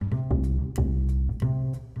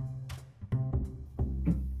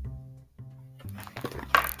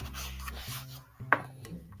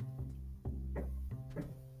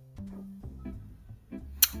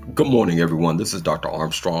Good morning, everyone. This is Dr.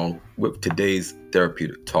 Armstrong with today's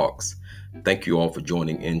Therapeutic Talks. Thank you all for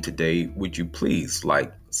joining in today. Would you please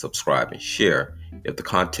like, subscribe, and share if the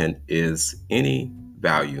content is any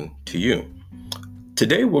value to you?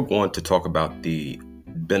 Today, we're going to talk about the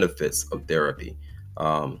benefits of therapy.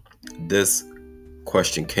 This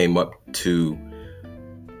question came up to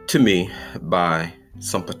me by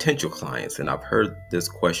some potential clients, and I've heard this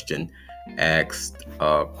question asked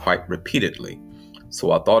quite repeatedly.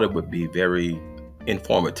 So I thought it would be very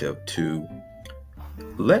informative to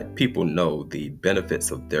let people know the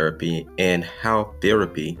benefits of therapy and how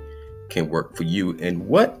therapy can work for you and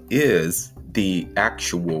what is the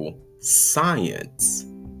actual science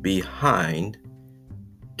behind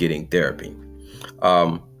getting therapy.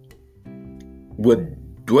 We're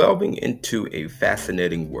delving into a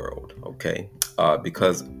fascinating world, okay?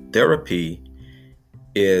 Because therapy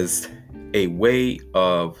is a way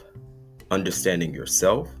of understanding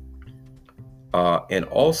yourself, and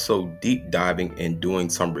also deep diving and doing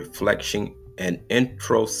some reflection and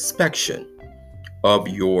introspection of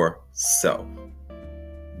yourself.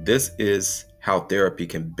 This is how therapy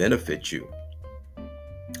can benefit you.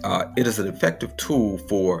 It is an effective tool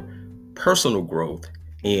for personal growth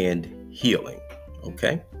and healing.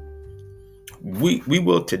 Okay. We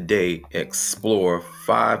will today explore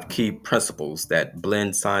 5 key principles that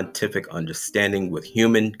blend scientific understanding with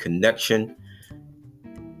human connection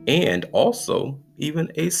and also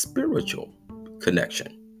even a spiritual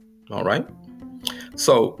connection. All right.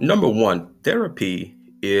 So, number 1, therapy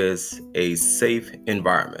is a safe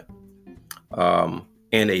environment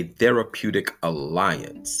and a therapeutic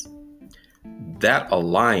alliance. That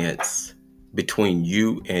alliance between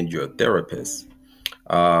you and your therapist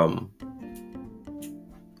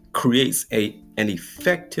creates an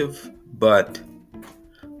effective but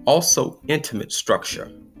also intimate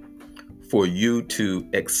structure for you to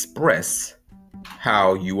express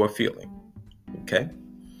how you are feeling. Okay?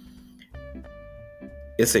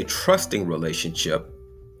 It's a trusting relationship,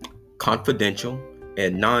 confidential,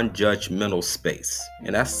 and non-judgmental space.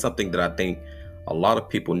 And that's something that I think a lot of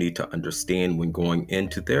people need to understand when going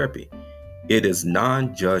into therapy. It is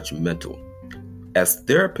non-judgmental. As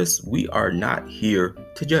therapists, we are not here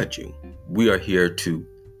to judge you. We are here to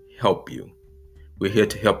help you. We're here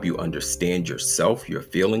to help you understand yourself, your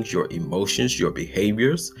feelings, your emotions, your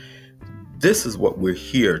behaviors. This is what we're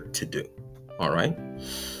here to do. All right.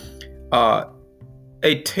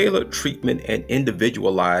 A tailored treatment and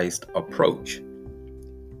individualized approach.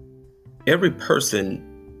 Every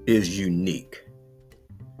person is unique,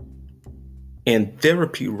 and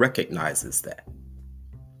therapy recognizes that.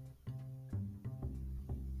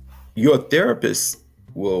 Your therapist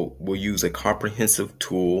will use a comprehensive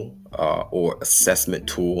tool or assessment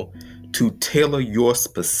tool to tailor your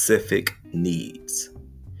specific needs.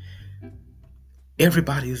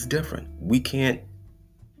 Everybody is different. We can't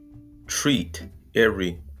treat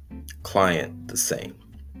every client the same.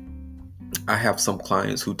 I have some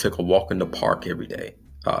clients who take a walk in the park every day,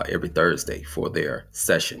 every Thursday for their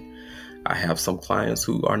session. I have some clients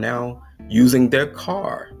who are now using their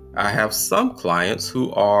car. I have some clients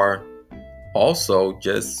who are also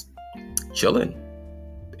just chilling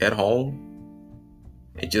at home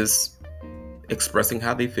and just expressing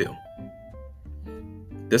how they feel.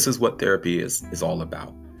 This is what therapy is all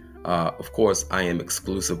about. Of course, I am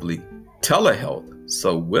exclusively telehealth.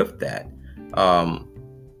 So with that,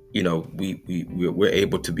 we're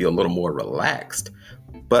able to be a little more relaxed,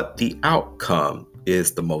 but the outcome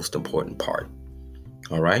is the most important part.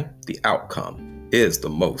 All right. The outcome is the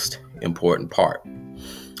most important part.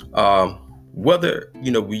 Whether,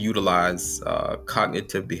 we utilize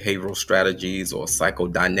cognitive behavioral strategies or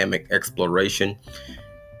psychodynamic exploration,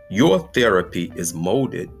 your therapy is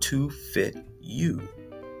molded to fit you.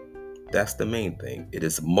 That's the main thing. It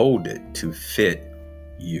is molded to fit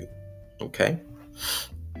you. Okay.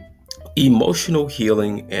 Emotional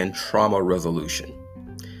healing and trauma resolution.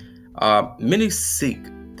 Many seek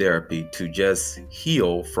therapy to just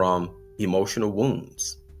heal from emotional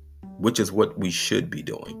wounds, which is what we should be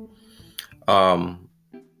doing.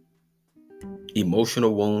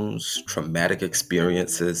 Emotional wounds, traumatic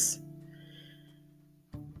experiences.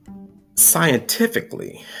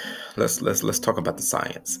 Scientifically, let's talk about the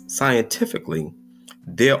science. Scientifically,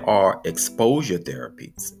 there are exposure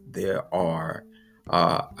therapies. There are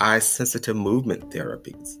eye-sensitive movement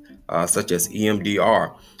therapies, such as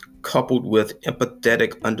EMDR, coupled with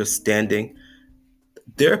empathetic understanding.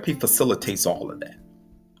 Therapy facilitates all of that.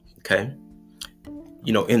 Okay.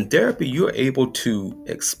 In therapy, you're able to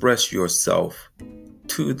express yourself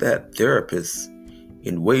to that therapist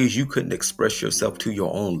in ways you couldn't express yourself to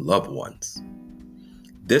your own loved ones.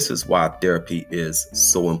 This is why therapy is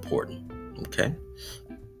so important. Okay.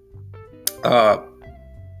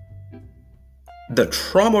 The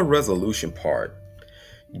trauma resolution part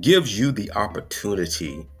gives you the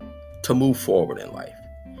opportunity to move forward in life.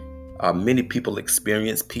 Many people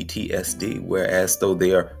experience PTSD, whereas though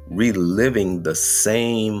they are reliving the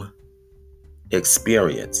same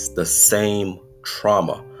experience, the same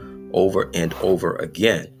trauma over and over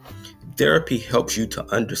again. Therapy helps you to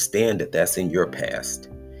understand that that's in your past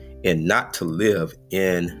and not to live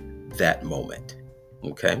in that moment.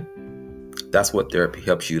 Okay. That's what therapy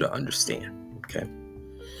helps you to understand. Okay.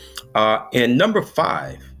 And number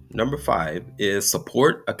five is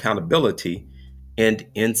support, accountability, and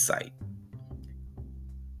insight.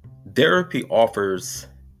 Therapy offers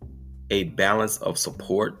a balance of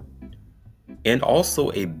support and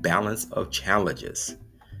also a balance of challenges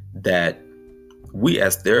that we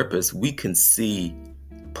as therapists, we can see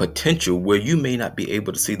potential where you may not be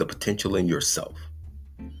able to see the potential in yourself.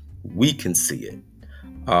 We can see it.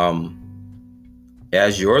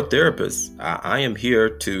 As your therapist, I am here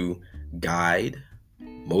to guide,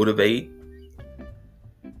 motivate,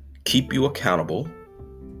 keep you accountable,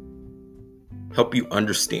 help you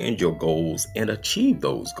understand your goals and achieve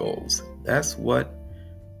those goals. That's what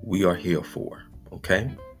we are here for. Okay.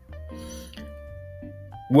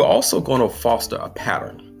 We're also going to foster a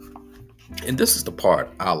pattern. And this is the part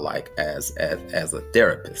I like as a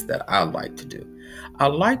therapist that I like to do. I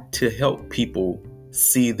like to help people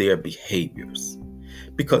see their behaviors,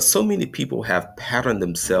 because so many people have patterned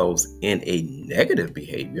themselves in a negative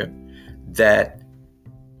behavior that,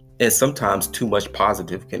 and sometimes too much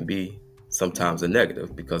positive can be sometimes a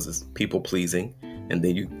negative, because it's people pleasing, and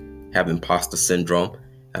then you have imposter syndrome,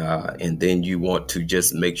 and then you want to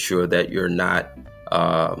just make sure that you're not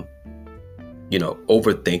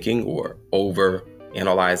overthinking or over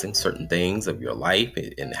analyzing certain things of your life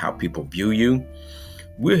and how people view you.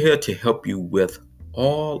 We're here to help you with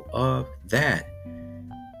all of that.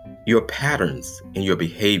 Your patterns and your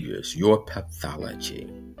behaviors, your pathology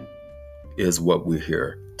is what we're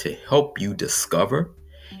here to help you discover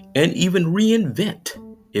and even reinvent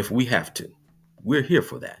if we have to. We're here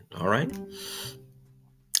for that. All right.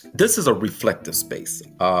 This is a reflective space.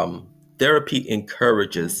 Therapy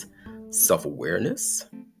encourages self-awareness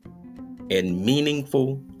and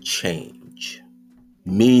meaningful change.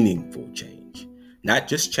 Meaningful change. Not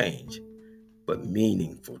just change, but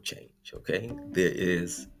meaningful change. Okay? There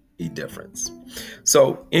is a difference.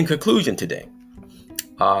 So, in conclusion today,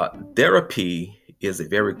 therapy is a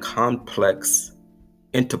very complex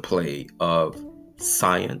interplay of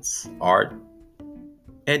science, art,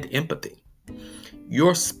 and empathy.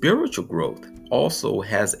 Your spiritual growth also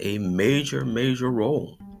has a major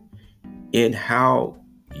role in how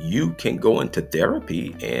you can go into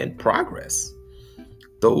therapy and progress.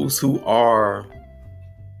 Those who are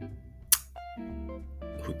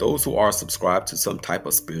subscribed to some type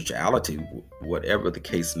of spirituality, whatever the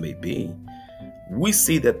case may be, we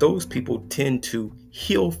see that those people tend to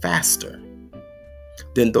heal faster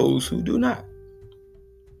than those who do not.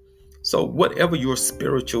 So whatever your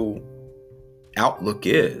spiritual outlook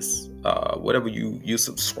is, whatever you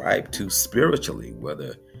subscribe to spiritually,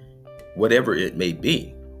 whatever it may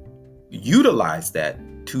be, utilize that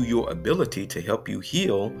to your ability to help you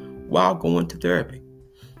heal while going to therapy.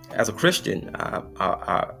 As a Christian,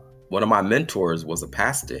 one of my mentors was a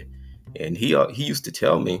pastor, and he used to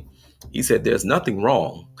tell me, he said, there's nothing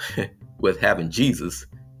wrong with having Jesus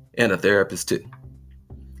and a therapist too.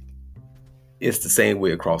 It's the same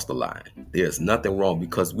way across the line. There's nothing wrong,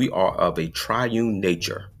 because we are of a triune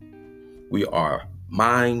nature. We are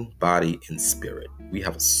mind, body, and spirit. We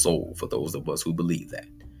have a soul, for those of us who believe that.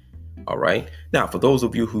 All right. Now, for those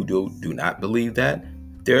of you who do not believe that,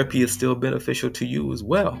 therapy is still beneficial to you as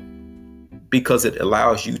well, because it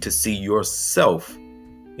allows you to see yourself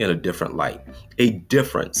in a different light, a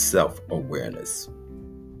different self-awareness.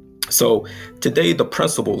 So today, the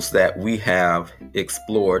principles that we have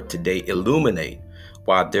explored today illuminate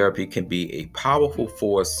why therapy can be a powerful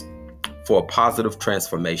force for positive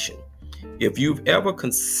transformation. If you've ever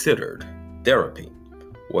considered therapy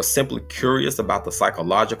or simply curious about the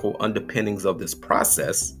psychological underpinnings of this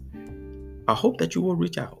process, I hope that you will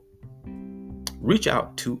reach out. Reach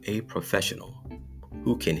out to a professional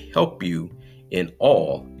who can help you in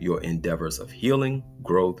all your endeavors of healing,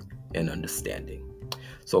 growth, and understanding.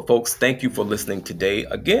 So folks, thank you for listening today.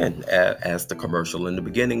 Again, as the commercial in the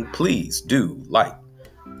beginning, please do like,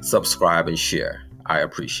 subscribe, and share. I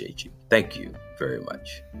appreciate you. Thank you very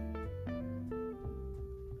much.